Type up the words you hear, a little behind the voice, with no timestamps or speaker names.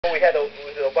We had was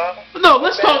it Obama? No,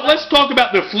 let's talk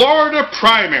about the Florida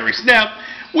primaries. Now,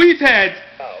 we've had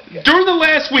during the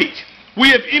last week, we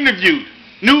have interviewed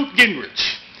Newt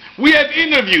Gingrich. We have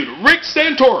interviewed Rick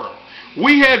Santorum.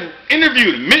 We have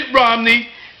interviewed Mitt Romney,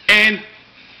 and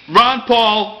Ron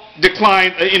Paul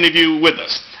declined an interview with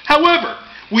us. However,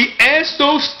 we asked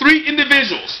those three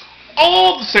individuals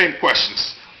all the same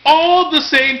questions. All the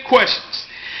same questions.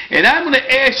 And I'm going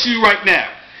to ask you right now,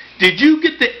 did you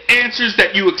get the answers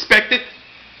that you expected?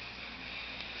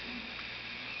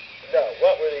 No.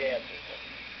 What were the answers?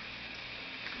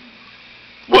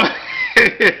 Well,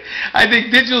 I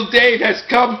think Digital Dave has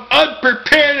come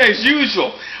unprepared as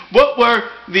usual. What were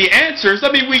the answers?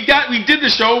 I mean, we did the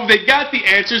show. They got the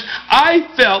answers. I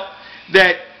felt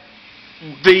that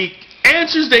the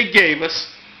answers they gave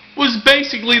us was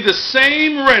basically the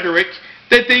same rhetoric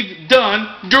that they've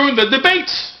done during the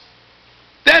debates.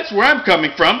 That's where I'm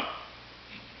coming from.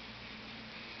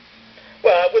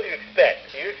 Well, what do you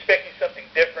expect? Are you expecting something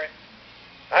different?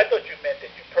 I thought you meant that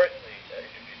you personally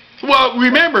introduced. Well,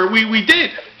 remember, we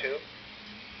did.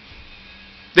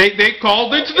 They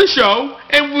called into the show,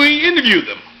 and we interviewed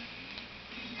them.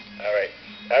 All right.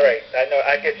 I know.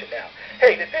 I get you now.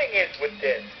 Hey, the thing is with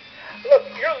this, look,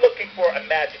 you're looking for a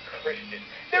magic Christian.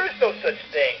 There is no such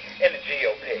thing in the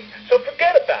GOP. So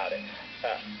forget about it.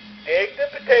 Dig the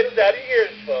potatoes out of your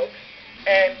ears, folks,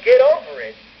 and get over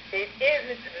it. It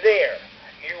isn't there.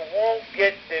 You won't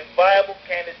get the viable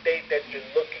candidate that you're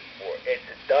looking for. It's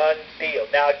a done deal.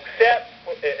 Now,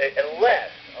 unless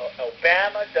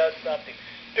Obama does something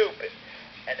stupid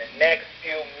in the next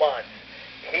few months,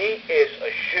 he is a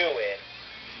shoo-in,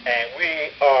 and we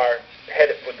are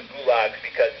headed for the gulags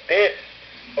because this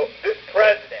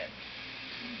president,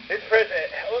 let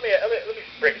me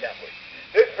break it down for you.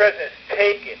 This president has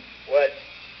taken what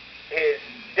his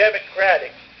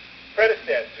Democratic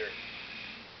predecessor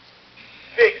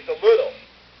fixed a little,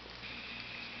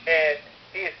 and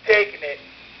he has taken it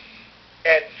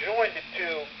and joined it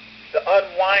to the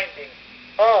unwinding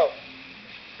of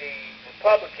the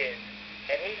Republicans,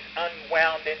 and he's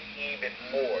unwound it even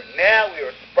more. Now we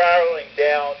are spiraling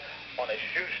down on a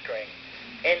shoestring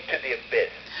into the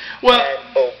abyss. Well,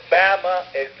 and Obama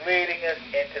is leading us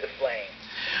into the flames.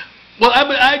 Well,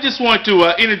 I just want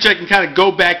to interject and kind of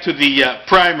go back to the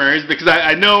primaries, because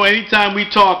I know anytime we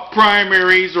talk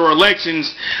primaries or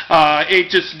elections, it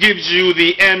just gives you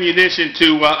the ammunition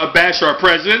to bash our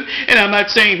president. And I'm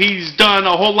not saying he's done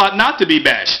a whole lot not to be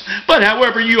bashed. But,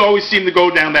 however, you always seem to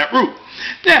go down that route.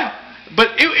 Now, but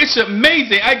it's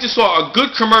amazing. I just saw a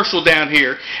good commercial down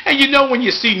here. And you know when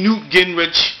you see Newt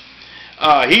Gingrich,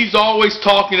 he's always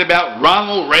talking about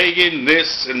Ronald Reagan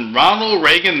this and Ronald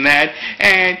Reagan that.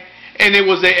 And it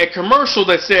was a commercial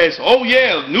that says, oh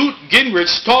yeah, Newt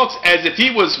Gingrich talks as if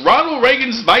he was Ronald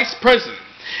Reagan's vice president.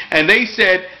 And they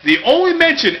said the only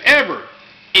mention ever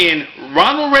in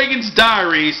Ronald Reagan's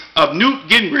diaries of Newt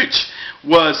Gingrich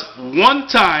was one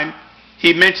time.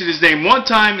 He mentioned his name one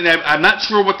time, and I'm not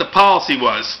sure what the policy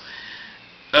was.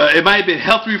 It might have been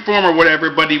health reform or whatever,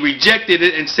 but he rejected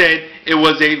it and said it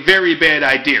was a very bad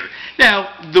idea. Now,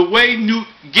 the way Newt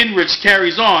Gingrich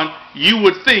carries on, you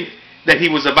would think that he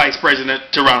was a vice president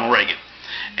to Ronald Reagan.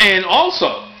 And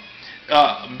also,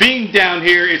 being down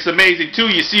here, it's amazing too.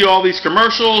 You see all these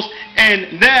commercials,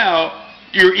 and now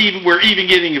we're even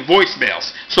getting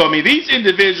voicemails. So I mean, these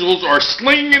individuals are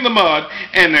slinging in the mud,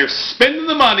 and they're spending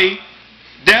the money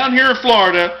down here in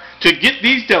Florida to get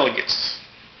these delegates.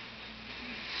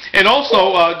 And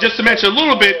also, just to mention a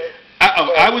little bit,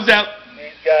 I was out.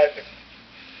 These guys,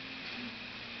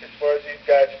 as far as these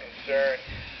guys are concerned,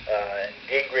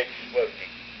 Gingrich was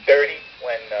 30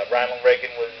 when Ronald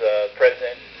Reagan was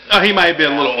president. He might have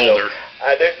been a little older.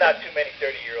 There's not too many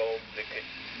 30-year-olds that could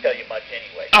tell you much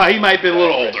anyway. He might have been a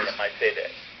little older. I might say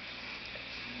that.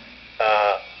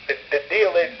 The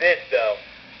deal is this, though.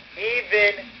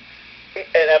 Even,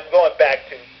 and I'm going back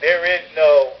to, there is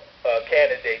no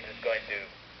candidate that's going to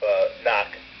knock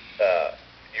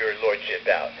your lordship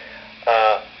out.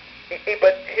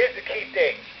 But here's the key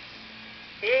thing.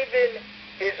 Even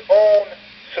his own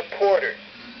supporters.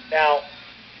 Now,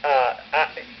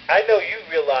 I know you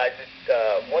realize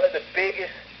that one of the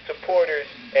biggest supporters,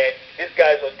 and this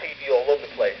guy's on TV all over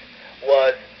the place,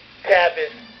 was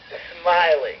Tavis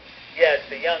Smiley. Yes,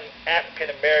 the young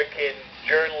African-American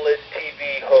journalist,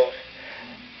 TV host.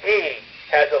 He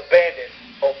has abandoned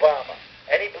Obama.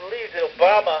 And he believes that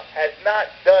Obama has not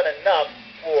done enough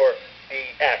for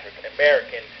the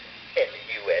African-Americans in the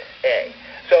USA.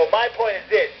 So my point is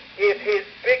this. If his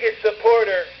biggest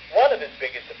supporter, one of his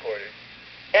biggest supporters,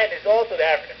 and is also the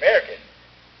African American,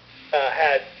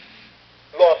 has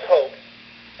lost hope,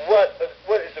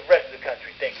 what is the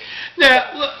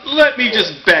Now, let me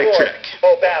just backtrack.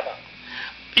 Obama.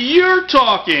 You're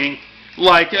talking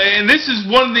like, and this is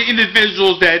one of the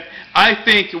individuals that I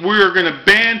think we're going to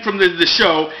ban from the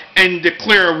show and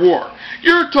declare war.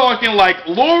 You're talking like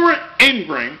Laura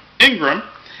Ingram,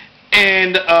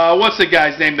 and what's the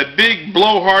guy's name? The big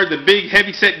blowhard, the big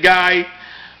heavyset guy.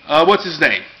 What's his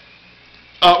name?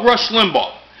 Rush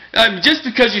Limbaugh. Just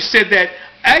because you said that,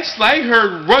 actually I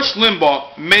heard Rush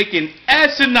Limbaugh make an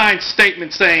asinine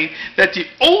statement saying that the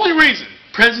only reason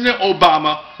President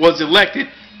Obama was elected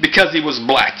because he was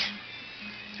black.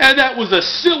 And that was the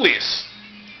silliest,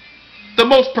 the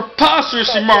most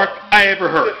preposterous remark I ever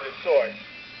heard.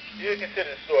 You consider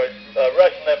the source.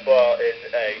 Rush Limbaugh is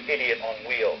an idiot on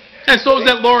wheels. And so is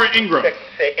that Laura Ingram. To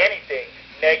say anything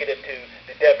negative to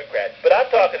the Democrats. But I'm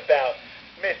talking about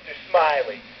Mr.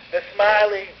 Smiley, the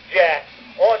Smiley Jack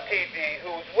on TV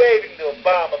who's waving the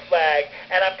Obama flag.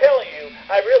 And I'm telling you,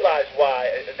 I realize why,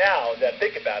 now that I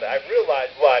think about it, I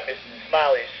realize why Mr.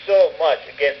 Smiley is so much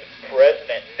against the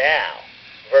president now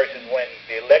versus when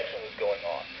the election was going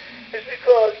on. It's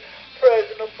because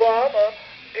President Obama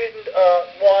didn't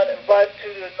want to invite to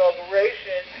the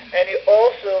inauguration, and he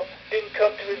also didn't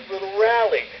come to his little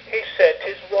rally. He sent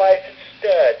his wife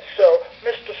instead. So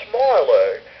Mr.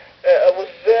 Smiley was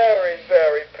very,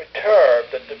 very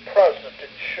perturbed that the president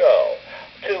didn't show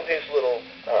to his little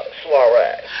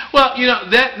soiree. Well, you know,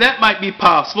 that might be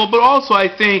possible, but also I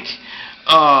think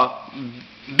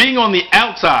being on the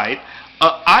outside,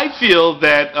 I feel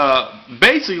that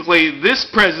basically this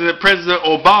President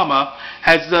Obama,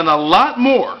 has done a lot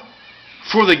more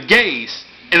for the gays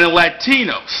and the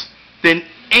Latinos than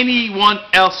anyone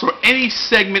else or any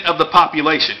segment of the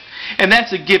population. And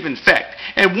that's a given fact.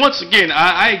 And once again,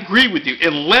 I agree with you.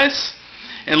 Unless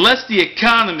the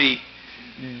economy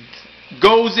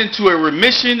goes into a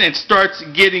remission and starts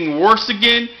getting worse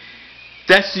again,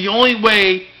 that's the only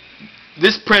way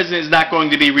this president is not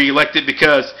going to be reelected,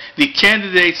 because the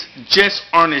candidates just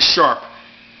aren't as sharp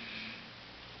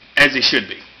as they should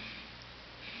be.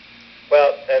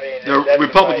 Well, I mean, the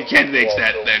Republican candidates,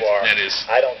 that is.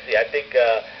 I don't see. I think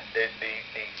the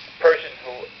person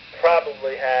who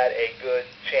probably had a good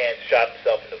chance shot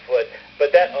himself in the foot,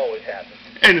 but that always happens.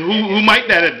 And who might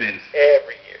that have been?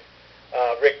 Every year.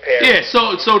 Rick Perry. Yeah,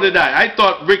 so did I. I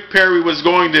thought Rick Perry was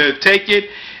going to take it,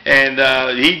 and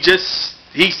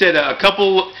he said a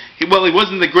couple. Well, he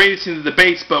wasn't the greatest in the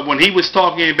debates, but when he was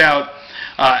talking about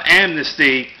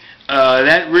amnesty,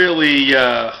 that really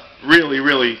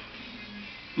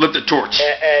lit the torch.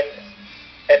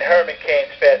 And Herman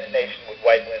Cain's fascination with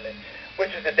white women,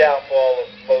 which is the downfall of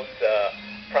most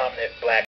prominent black